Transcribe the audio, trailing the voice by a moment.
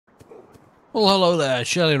Well, hello there,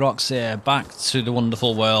 shirlierox here, back to the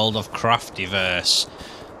wonderful world of Creativerse.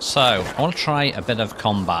 So, I want to try a bit of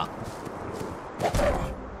combat.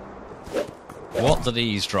 What do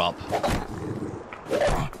these drop?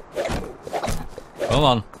 Come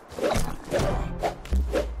on.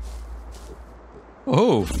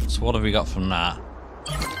 Oh, so what have we got from that?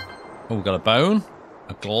 Oh, we've got a bone,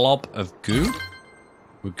 a glob of goo,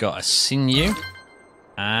 we've got a sinew,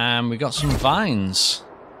 and we got some vines.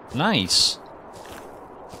 Nice.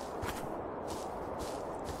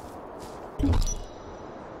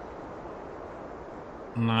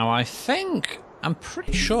 Now I'm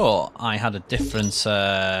pretty sure I had a different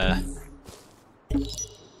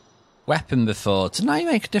weapon before. Didn't I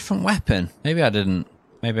make a different weapon? Maybe I didn't.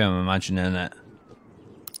 Maybe I'm imagining it.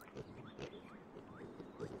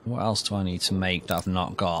 What else do I need to make that I've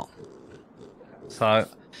not got? So,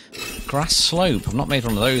 grass slope. I've not made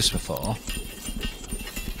one of those before.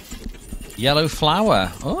 Yellow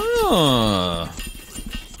flower. Oh,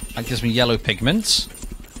 that gives me yellow pigments.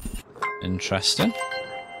 Interesting.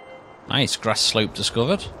 Nice, grass slope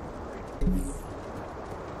discovered.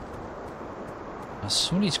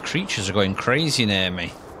 Some of these creatures are going crazy near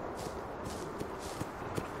me.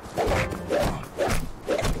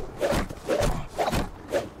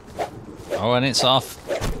 Oh, and it's off.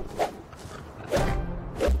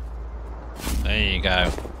 There you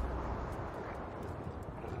go.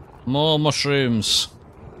 More mushrooms.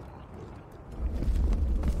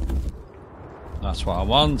 That's what I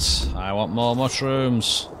want. I want more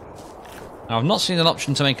mushrooms. Now, I've not seen an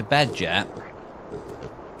option to make a bed yet.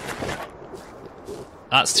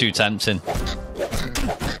 That's too tempting.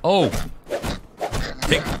 Oh!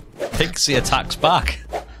 Pigsy attacks back.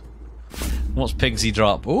 What's Pigsy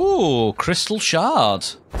drop? Ooh, crystal shard.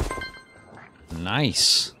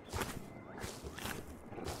 Nice.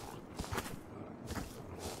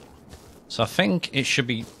 So I think it should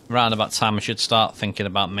be around about time I should start thinking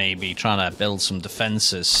about maybe trying to build some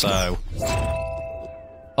defences, so...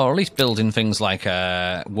 Or at least building things like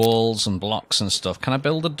walls and blocks and stuff. Can I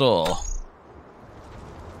build a door?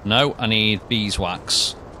 No, I need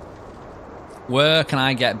beeswax. Where can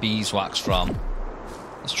I get beeswax from?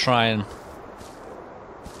 Let's try and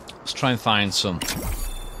find some.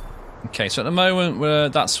 Okay, so at the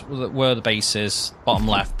moment that's where the base is, bottom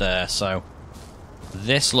left there, so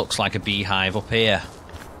this looks like a beehive up here.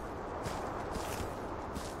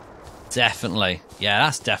 Definitely. Yeah,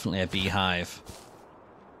 that's definitely a beehive.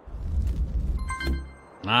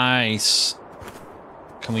 Nice.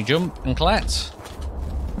 Can we jump and collect?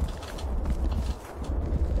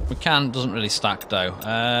 We can, doesn't really stack though.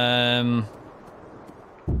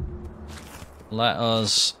 Let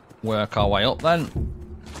us work our way up then.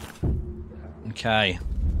 Okay.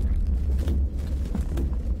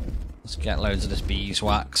 Let's get loads of this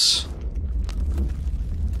beeswax.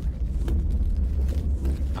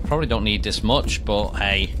 I probably don't need this much, but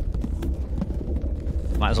hey.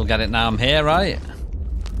 Might as well get it now I'm here, right?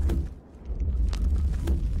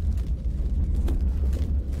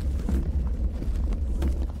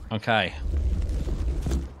 Okay.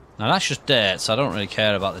 Now that's just dirt, so I don't really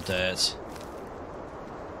care about the dirt.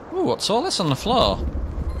 Ooh, what's all this on the floor?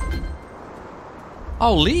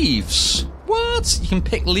 Oh, leaves! What? You can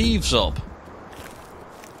pick leaves up.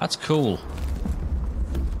 That's cool.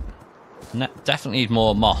 Definitely need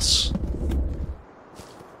more moss.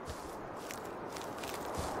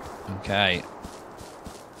 Okay.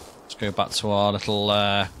 Let's go back to our little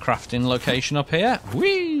crafting location up here.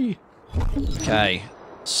 Whee! Okay.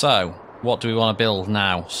 So, what do we want to build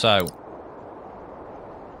now? So,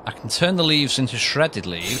 I can turn the leaves into shredded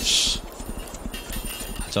leaves.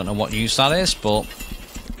 I don't know what use that is, but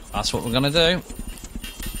that's what we're going to do.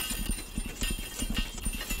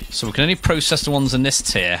 So we can only process the ones in this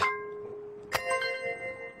tier.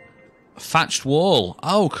 Thatched wall.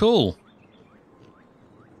 Oh, cool.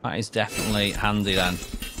 That is definitely handy then.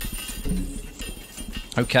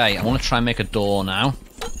 Okay, I want to try and make a door now.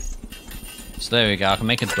 So there we go, I can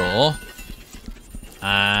make a door.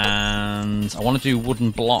 And I want to do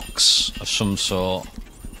wooden blocks of some sort.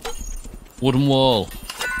 Wooden wall.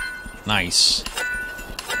 Nice.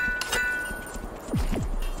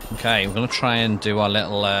 Okay, we're going to try and do our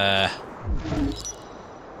little...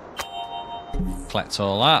 collect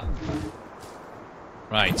all that.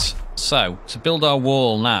 Right, so to build our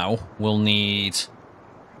wall now, we'll need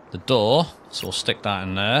the door. So we'll stick that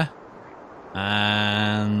in there.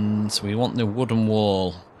 And we want the wooden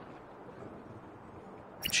wall,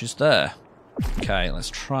 which is there. Okay, let's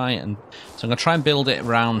try and... So I'm going to try and build it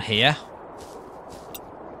around here.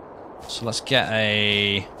 So let's get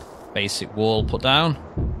a basic wall put down.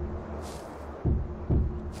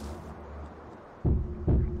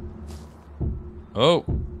 Oh,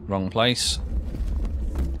 wrong place.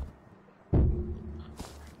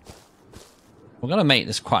 We're going to make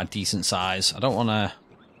this quite a decent size. I don't want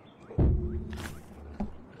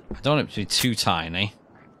it to be too tiny.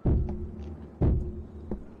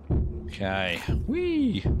 Okay.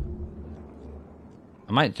 Whee!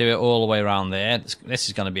 I might do it all the way around there. This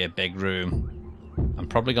is going to be a big room. I'm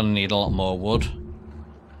probably going to need a lot more wood.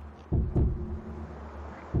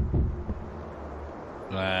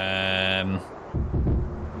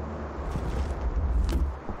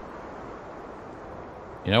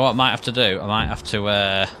 You know what I might have to do? I might have to,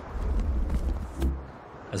 as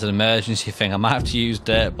an emergency thing, I might have to use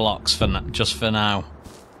dirt blocks just for now.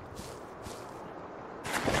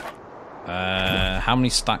 How many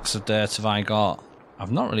stacks of dirt have I got?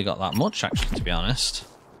 I've not really got that much, actually, to be honest.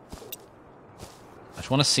 I just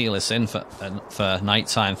want to seal this in for night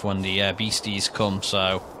time for when the beasties come,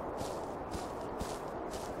 so...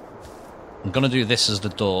 I'm going to do this as the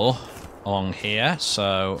door along here,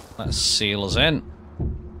 so let's seal us in.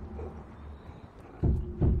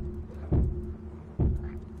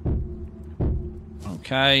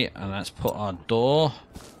 Okay, and let's put our door.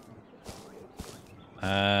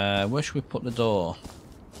 Where should we put the door?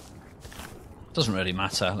 Doesn't really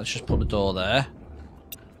matter. Let's just put the door there.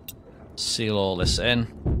 Seal all this in.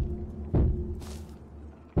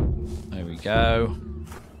 There we go.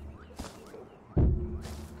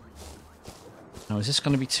 Now, is this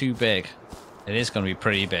going to be too big? It is going to be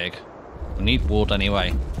pretty big. We need wood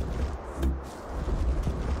anyway.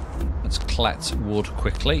 Let's collect wood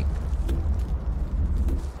quickly.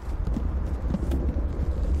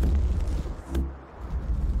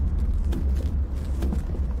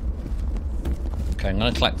 Okay, I'm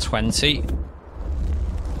going to collect 20.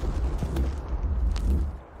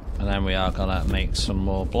 And then we are going to make some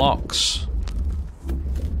more blocks.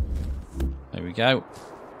 There we go.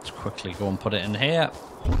 Let's quickly go and put it in here.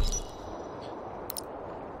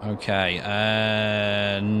 Okay,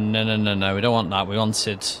 no, we don't want that. We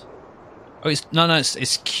wanted... Oh,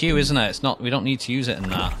 it's Q, isn't it? It's not... We don't need to use it in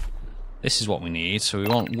that. This is what we need, so we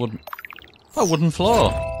want wooden... Oh, wooden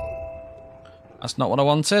floor. That's not what I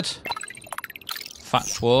wanted.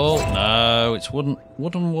 Thatched wall. No, it's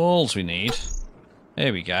wooden walls we need.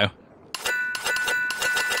 There we go.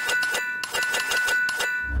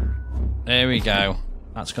 There we go.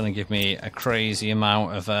 That's going to give me a crazy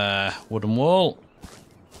amount of wooden wall.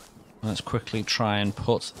 Let's quickly try and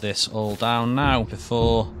put this all down now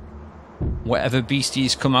before whatever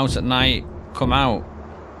beasties come out at night come out.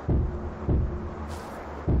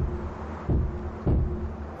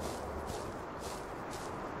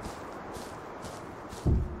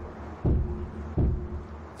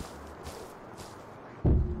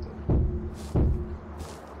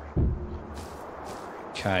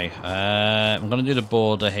 Okay, I'm going to do the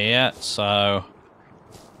border here, so...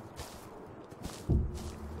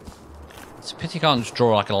 It's a pity you can't just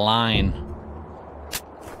draw like a line.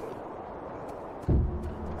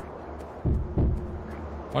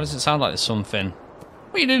 Why does it sound like there's something?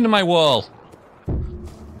 What are you doing to my wall?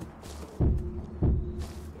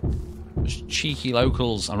 Just cheeky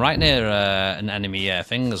locals. I'm right near an enemy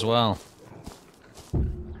thing as well.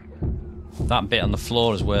 That bit on the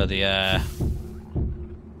floor is where the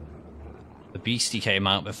beastie came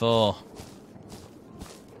out before.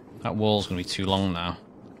 That wall's going to be too long now.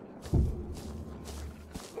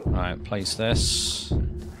 Right, place this.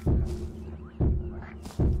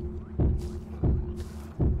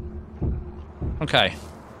 Okay.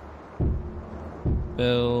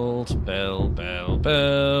 Build. So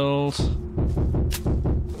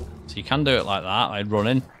you can do it like that, like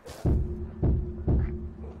running.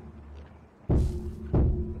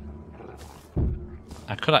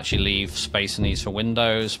 I could actually leave space in these for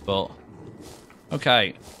windows, but...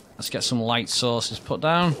 Okay, let's get some light sources put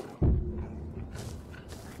down.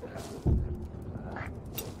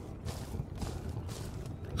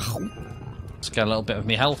 Let's get a little bit of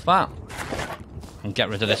my health back. And get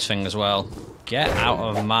rid of this thing as well. Get out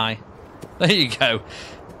of my... There you go.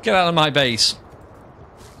 Get out of my base.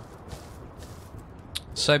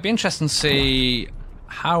 So it'd be interesting to see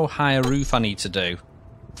how high a roof I need to do.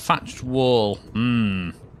 Thatched wall.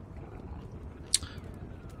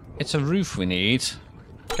 It's a roof we need.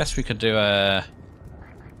 Guess we could do a...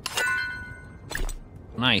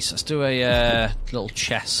 Nice. Let's do a little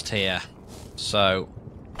chest here. So...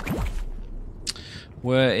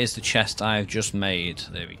 Where is the chest I've just made?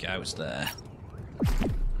 There we go, it's there.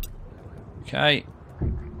 Okay.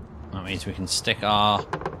 That means we can stick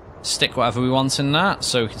whatever we want in that.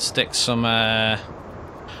 So we can stick some... Well,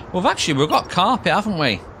 we've got carpet, haven't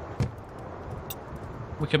we?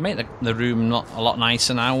 We could make the room a lot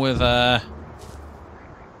nicer now with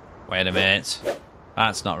Wait a minute.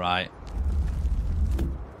 That's not right.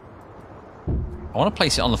 I want to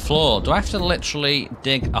place it on the floor. Do I have to literally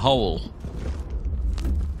dig a hole?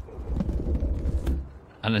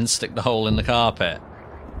 And then stick the hole in the carpet?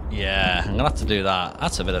 Yeah, I'm going to have to do that.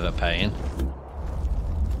 That's a bit of a pain.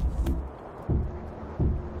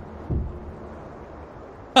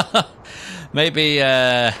 Maybe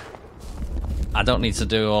I don't need to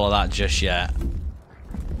do all of that just yet.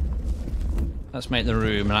 Let's make the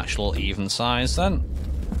room an actual even size then.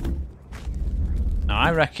 Now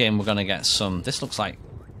I reckon we're going to get some... This looks like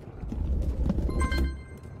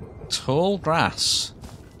tall grass.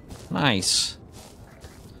 Nice.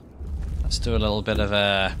 Let's do a little bit of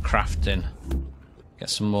crafting. Get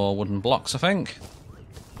some more wooden blocks, I think.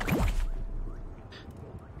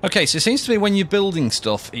 Okay, so it seems to be when you're building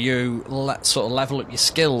stuff, you sort of level up your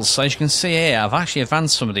skills. So as you can see here, I've actually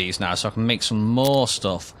advanced some of these now, so I can make some more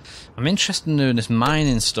stuff. I'm interested in doing this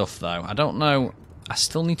mining stuff, though. I don't know. I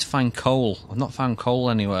still need to find coal. I've not found coal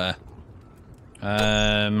anywhere.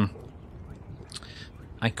 I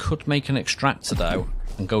could make an extractor, though,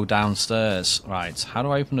 and go downstairs. Right, how do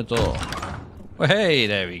I open the door? Well, hey,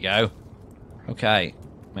 there we go. Okay,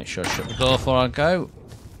 make sure I shut the door before I go.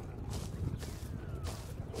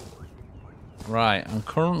 Right, I'm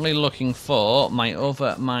currently looking for my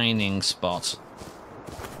other mining spot.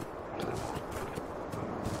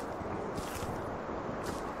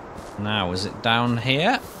 Now, is it down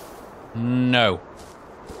here? No.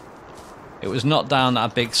 It was not down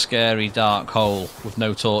that big, scary, dark hole with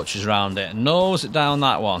no torches around it. Nor was it down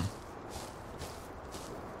that one.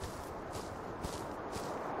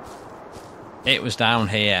 It was down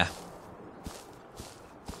here.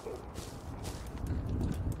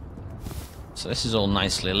 So this is all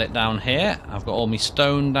nicely lit down here. I've got all my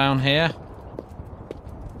stone down here.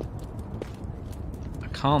 I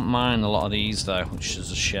can't mine a lot of these though, which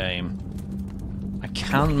is a shame. I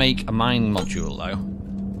can make a mining module though.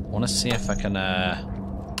 I want to see if I can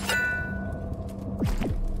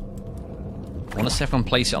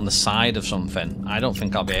place it on the side of something. I don't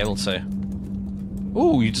think I'll be able to.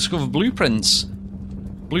 Ooh, you discover blueprints.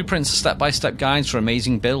 Blueprints are step-by-step guides for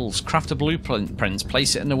amazing builds. Craft a blueprint,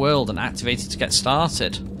 place it in the world, and activate it to get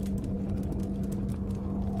started.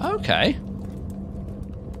 Okay.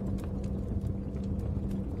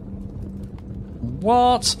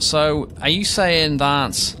 What? So, are you saying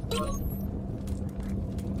that...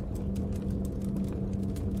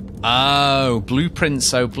 Oh, blueprints.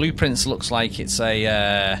 So, blueprints looks like it's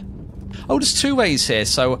a... Oh, there's two ways here.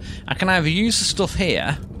 So, I can either use the stuff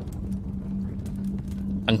here...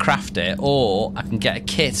 and craft it, or I can get a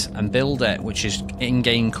kit and build it, which is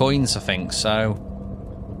in-game coins, I think. So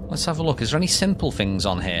let's have a look. Is there any simple things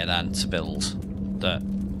on here then to build that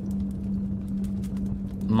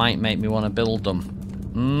might make me want to build them?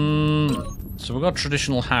 So we've got a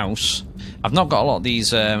traditional house. I've not got a lot of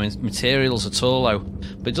these materials at all though,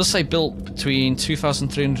 but it does say built between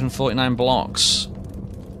 2,349 blocks.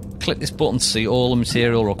 Click this button to see all the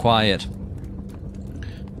material required.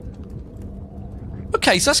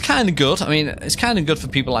 Okay, so that's kind of good. I mean, it's kind of good for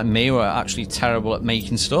people like me who are actually terrible at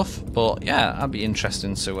making stuff. But yeah, that'd be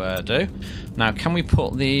interesting to do. Now, can we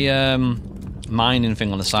put the mining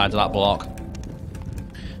thing on the side of that block?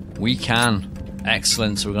 We can.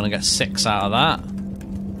 Excellent. So we're going to get 6 out of that.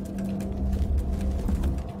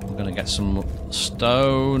 We're going to get some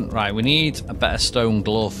stone. Right, we need a better stone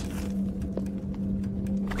glove.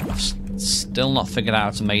 I've still not figured out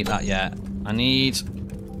how to make that yet. I need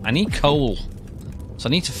coal. So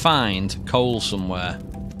I need to find coal somewhere.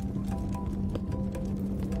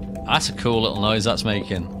 That's a cool little noise that's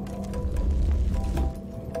making.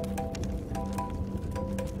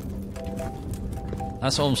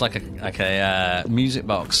 That's almost like a music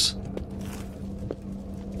box.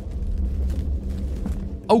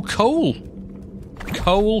 Oh, coal!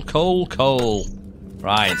 Coal, coal, coal.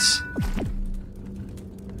 Right.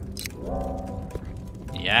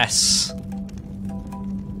 Yes.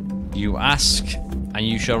 You ask and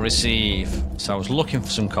you shall receive. So I was looking for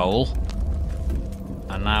some coal,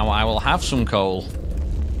 and now I will have some coal.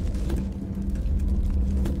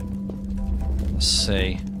 Let's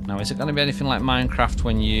see. Now, is it going to be anything like Minecraft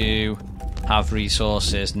when you have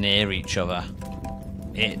resources near each other?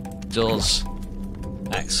 It does.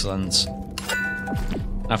 Excellent.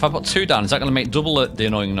 Now, if I put 2 down, is that going to make double the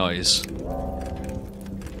annoying noise?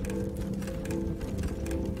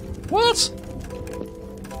 What?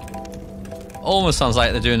 Almost sounds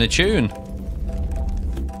like they're doing a tune.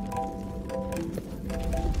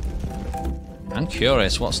 I'm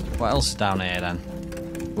curious, what else is down here then?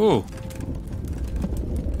 Ooh.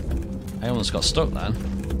 I almost got stuck then.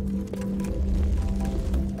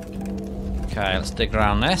 Okay, let's dig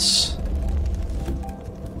around this.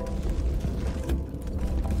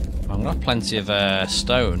 I've got plenty of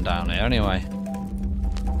stone down here anyway.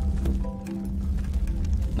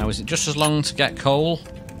 Now, is it just as long to get coal?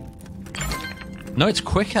 No, it's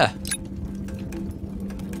quicker.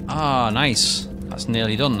 Ah, nice. That's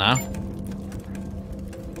nearly done now.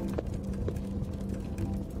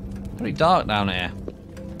 Pretty dark down here.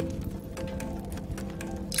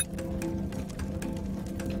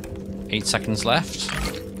 Eight seconds left.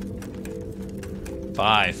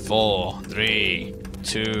 5, 4, 3,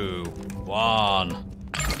 2, 1.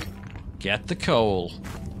 Get the coal.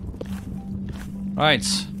 Right,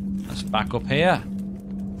 let's back up here.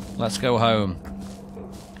 Let's go home.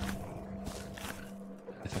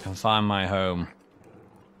 If I can find my home.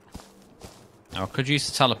 Now I could use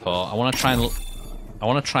the teleport. I want to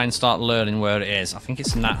try and start learning where it is. I think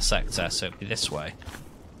it's in that sector, so it'll be this way.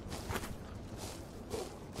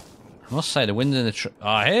 I must say the wind in the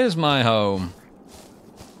ah, here's my home.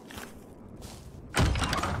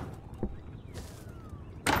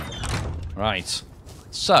 Right.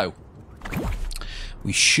 So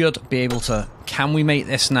we should be able to... Can we make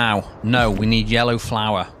this now? No, we need yellow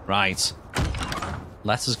flour. Right.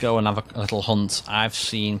 Let us go and have a little hunt. I've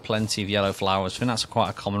seen plenty of yellow flowers. I think that's quite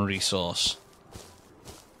a common resource.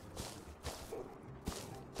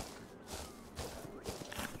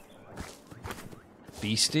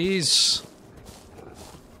 Beasties.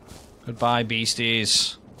 Goodbye,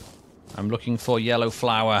 beasties. I'm looking for yellow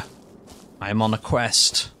flour. I am on a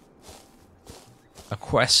quest. A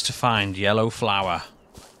quest to find yellow flour.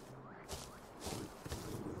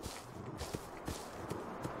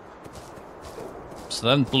 So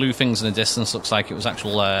then blue things in the distance looks like it was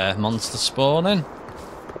actual monster spawning.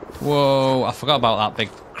 Whoa, I forgot about that big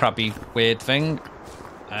crabby weird thing.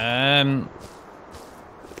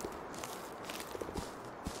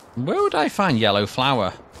 Where would I find yellow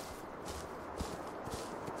flour?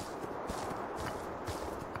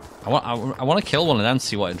 I want to kill one of them to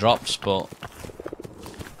see what it drops, but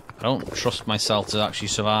I don't trust myself to actually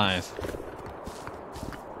survive.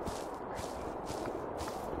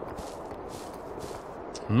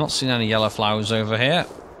 I'm not seeing any yellow flowers over here.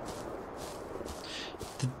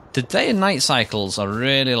 The day and night cycles are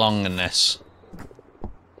really long in this.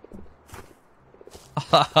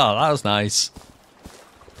 That was nice.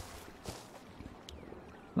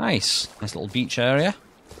 Nice. Nice little beach area.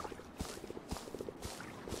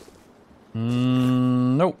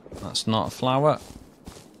 Nope, that's not a flower.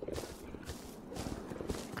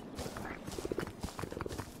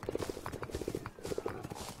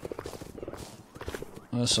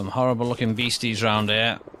 There's some horrible looking beasties around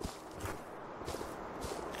here.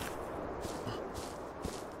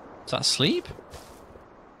 Is that asleep?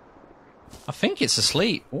 I think it's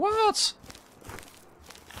asleep. What?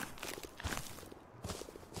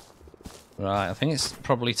 Right, I think it's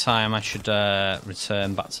probably time I should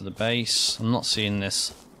return back to the base. I'm not seeing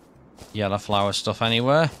this yellow flower stuff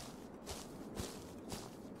anywhere.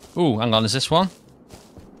 Ooh, hang on, is this one?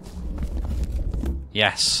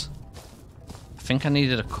 Yes. I think I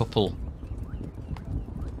needed a couple.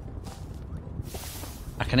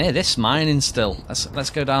 I can hear this mining still. Let's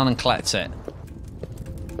go down and collect it.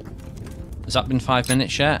 Has that been 5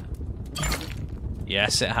 minutes yet?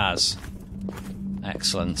 Yes, it has.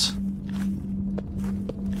 Excellent.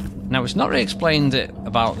 Now, it's not really explained it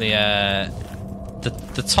about the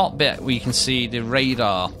top bit where you can see the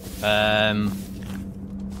radar.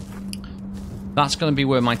 That's going to be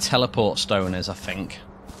where my teleport stone is, I think.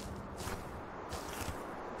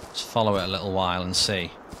 Let's follow it a little while and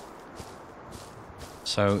see.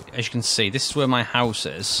 So, as you can see, this is where my house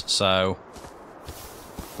is. So,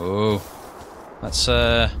 ooh, let's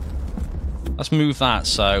move that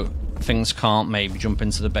so things can't maybe jump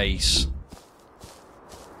into the base.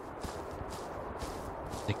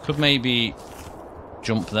 They could maybe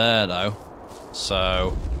jump there though.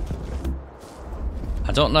 So,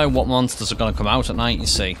 I don't know what monsters are going to come out at night, you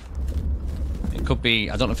see. It could be,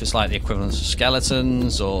 I don't know if it's like the equivalent of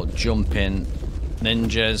skeletons or jumping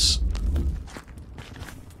ninjas.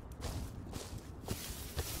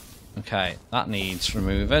 Okay, that needs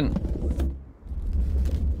removing.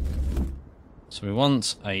 So we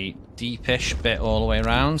want a deepish bit all the way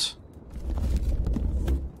around.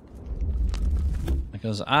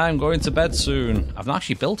 Because I'm going to bed soon. I've not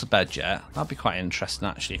actually built a bed yet. That'd be quite interesting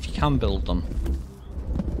actually, if you can build them.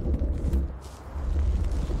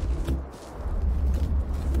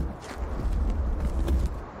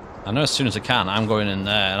 I know as soon as I can, I'm going in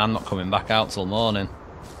there and I'm not coming back out till morning.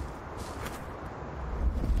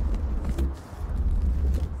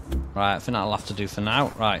 Right, I think that'll have to do for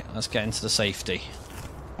now. Right, let's get into the safety.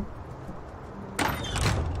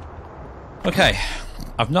 Okay,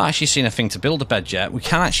 I've not actually seen a thing to build a bed yet. We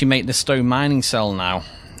can actually make the stone mining cell now.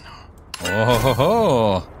 Oh ho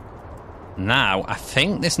ho! Now, I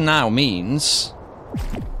think this now means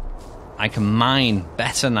I can mine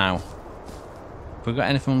better now. Have we got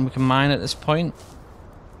anything we can mine at this point?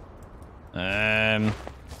 Right,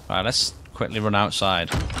 let's quickly run outside.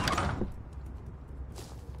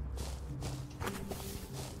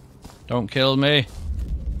 Don't kill me.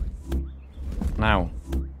 Now,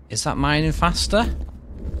 is that mining faster?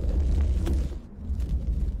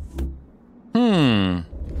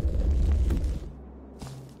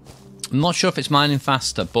 I'm not sure if it's mining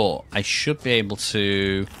faster, but I should be able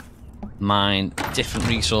to mine different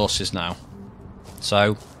resources now.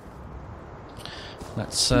 So,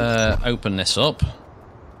 let's open this up.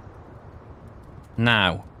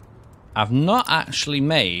 Now, I've not actually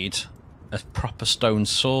made a proper stone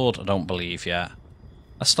sword, I don't believe, yet.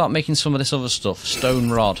 Let's start making some of this other stuff.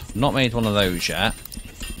 Stone rod. Not made one of those yet.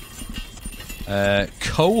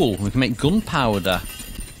 Coal. We can make gunpowder.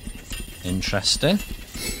 Interesting.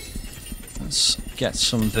 Let's get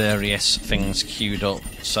some various things queued up.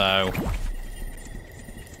 So,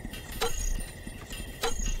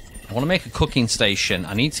 I want to make a cooking station.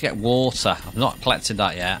 I need to get water. I've not collected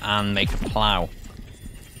that yet. And make a plough.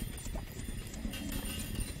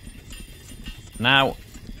 Now,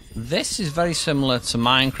 this is very similar to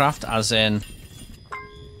Minecraft, as in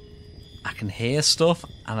I can hear stuff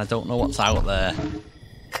and I don't know what's out there.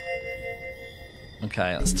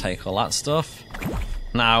 Okay, let's take all that stuff.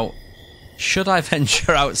 Now, should I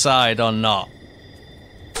venture outside or not?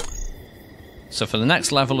 So for the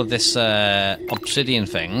next level of this obsidian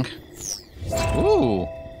thing... Ooh!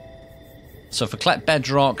 So for collect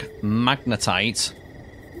bedrock, magnetite...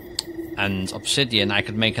 and obsidian, I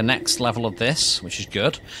could make a next level of this, which is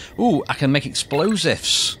good. Ooh, I can make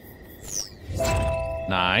explosives.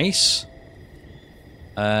 Nice.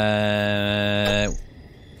 A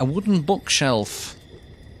wooden bookshelf.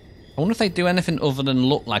 I wonder if they do anything other than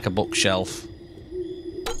look like a bookshelf.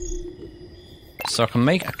 So I can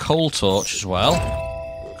make a coal torch as well.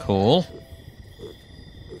 Cool.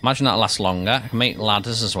 Imagine that'll last longer. I can make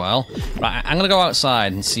ladders as well. Right, I'm going to go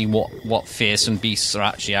outside and see what fearsome beasts are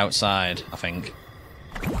actually outside, I think.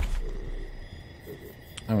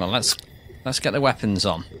 Hang on, let's get the weapons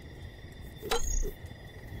on.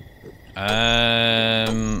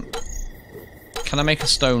 Can I make a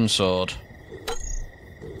stone sword?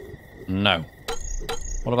 No.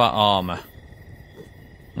 What about armour?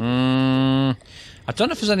 I don't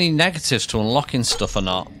know if there's any negatives to unlocking stuff or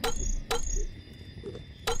not.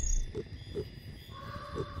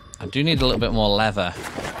 I do need a little bit more leather.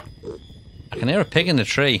 I can hear a pig in the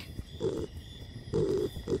tree.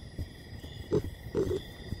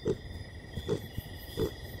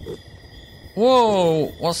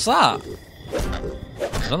 Whoa, what's that?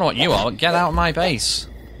 I don't know what you are, but get out of my base.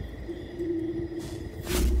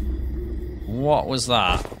 What was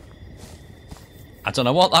that? I don't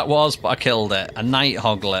know what that was, but I killed it. A night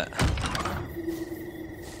hoglet.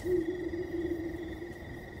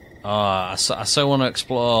 Oh, I so want to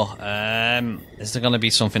explore. Is there going to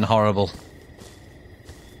be something horrible?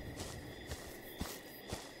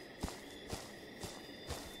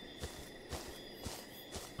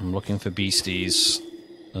 I'm looking for beasties.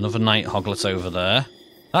 Another night hoglet over there.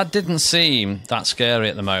 That didn't seem that scary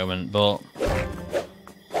at the moment, but...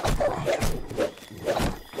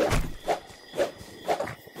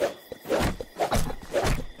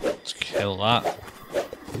 let's kill that.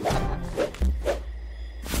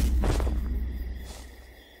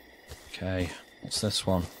 Okay, what's this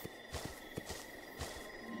one?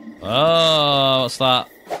 Oh, what's that?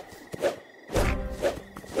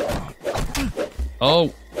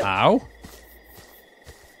 Oh, ow.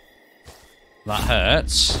 That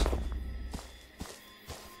hurts.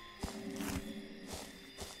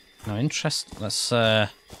 No interest. Let's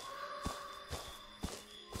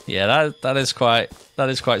yeah, that is quite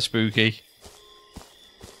spooky.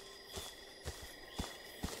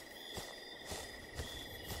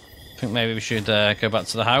 I think maybe we should go back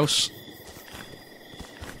to the house.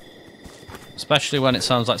 Especially when it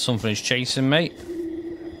sounds like something is chasing me.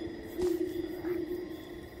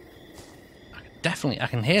 I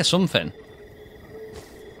can hear something.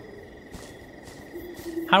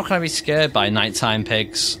 How can I be scared by nighttime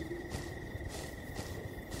pigs?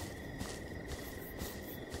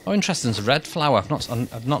 Oh, interesting. There's a red flower.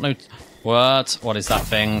 I've not noticed. What is that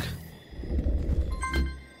thing?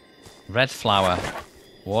 Red flower.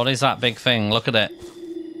 What is that big thing? Look at it.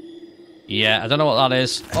 Yeah, I don't know what that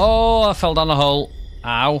is. Oh, I fell down a hole.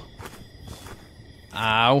 Ow.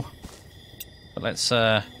 Ow. But let's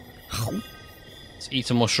eat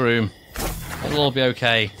a mushroom. It'll all be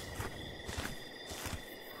okay.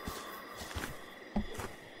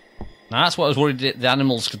 Now that's what I was worried the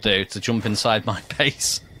animals could do, to jump inside my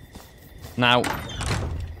base. Now,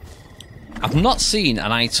 I've not seen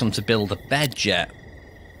an item to build a bed yet.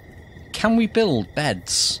 Can we build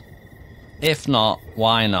beds? If not,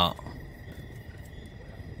 why not?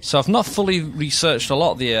 So I've not fully researched a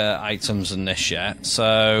lot of the items in this yet,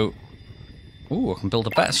 so... Ooh, I can build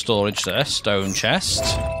a better storage there. Stone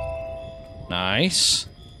chest. Nice.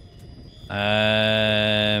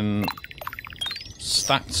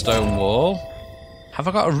 Stacked stone wall. Have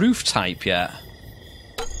I got a roof type yet?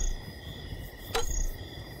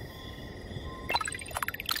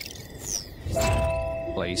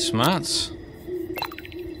 Placemat.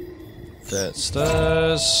 Dirt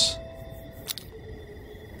stairs.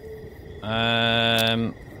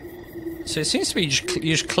 So it seems to be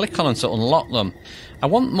you just click on them to unlock them. I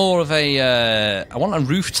want more of a I want a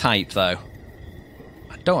roof type though.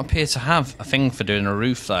 I don't appear to have a thing for doing a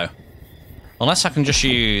roof though. Unless I can just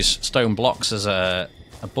use stone blocks as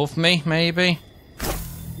above me, maybe.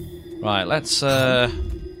 Right, let's I've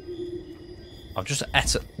just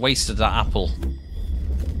wasted that apple.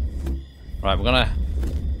 Right, we're gonna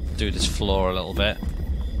do this floor a little bit.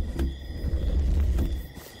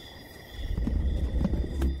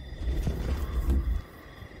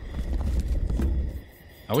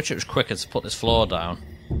 I wish it was quicker to put this floor down.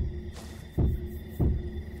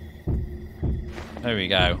 There we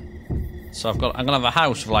go. So I'm gonna have a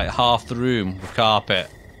house with like half the room with carpet.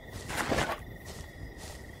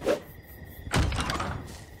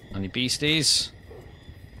 Any beasties?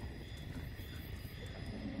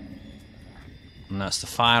 And that's the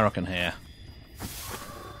fire I can hear.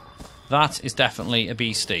 That is definitely a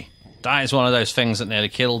beastie. That is one of those things that nearly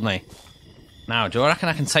killed me. Now, do I reckon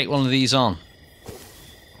I can take one of these on?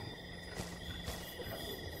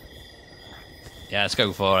 Yeah, let's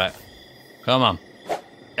go for it. Come on.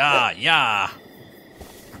 Yeah, yeah.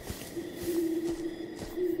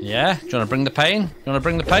 Yeah? Do you want to bring the pain? Do you want to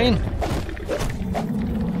bring the pain?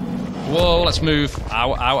 Whoa, let's move.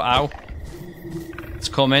 Ow, ow, ow. It's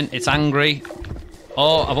coming. It's angry.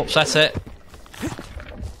 Oh, I've upset it.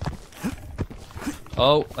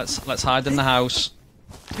 Oh, let's hide in the house.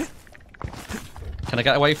 Can I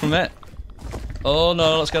get away from it? Oh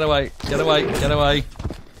no, let's get away. Get away, get away.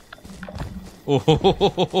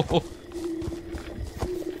 Oh.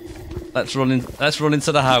 Let's run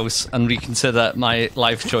into the house and reconsider my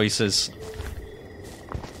life choices.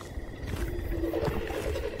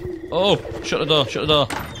 Oh, shut the door, shut the door.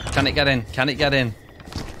 Can it get in? Can it get in?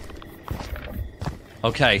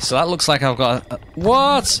 Okay, so that looks like I've got a...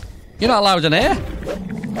 What? You're not allowed in here?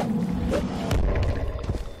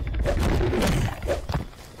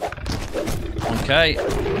 Okay.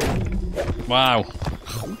 Wow.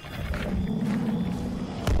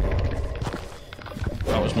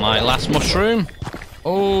 That was my last mushroom.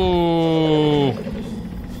 Oh.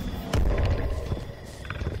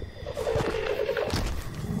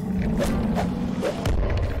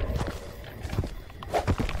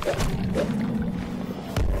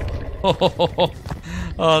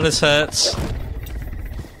 Oh, this hurts.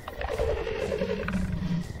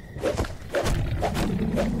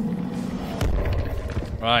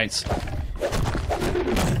 Right.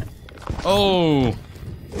 Oh.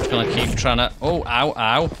 Just gonna keep trying to... Oh, ow,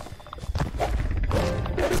 ow.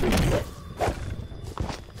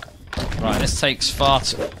 Right, this takes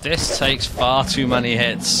far too many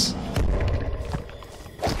hits.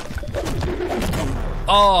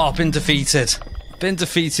 Oh, I've been defeated. Been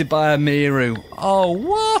defeated by a Miru. Oh,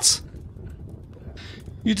 what?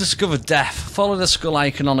 You discovered death. Follow the skull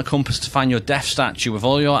icon on a compass to find your death statue with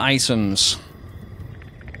all your items.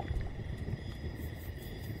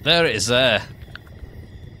 There it is there.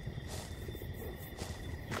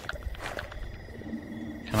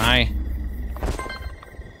 Can I?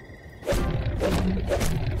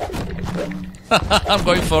 I'm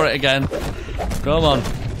going for it again. Come on.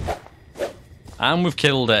 And we've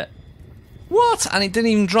killed it. What? And it didn't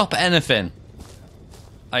even drop anything.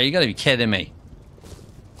 Oh, you gotta be kidding me.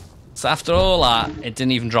 So after all that, it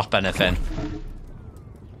didn't even drop anything.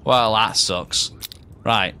 Well, that sucks.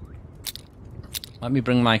 Right. Let me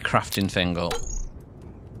bring my crafting thing up.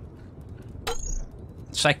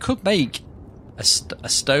 So I could make a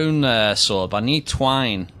stone sword, but I need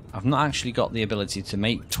twine. I've not actually got the ability to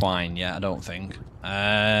make twine yet, I don't think.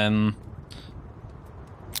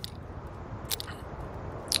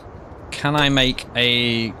 Can I make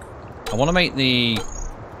a... I want to make the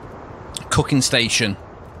cooking station.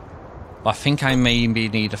 But I think I maybe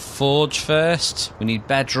need a forge first. We need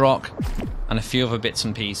bedrock. and a few other bits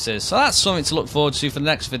and pieces. So that's something to look forward to for the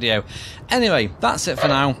next video. Anyway, that's it for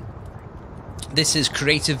now. This is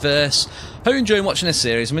Creativerse. Hope you're enjoying watching this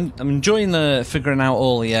series. I'm enjoying figuring out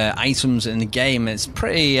all the items in the game. It's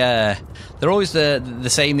pretty... they're always the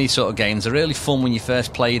same, these sort of games. They're really fun when you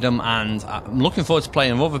first played them, and I'm looking forward to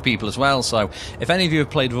playing with other people as well. So if any of you have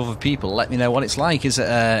played with other people, let me know what it's like. Is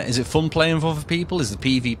it fun playing with other people? Is it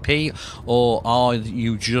PvP? Or are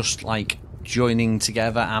you just like joining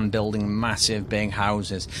together and building massive big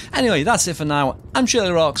houses? Anyway, that's it for now. I'm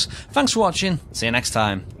shirlierox. Thanks for watching. See you next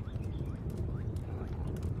time.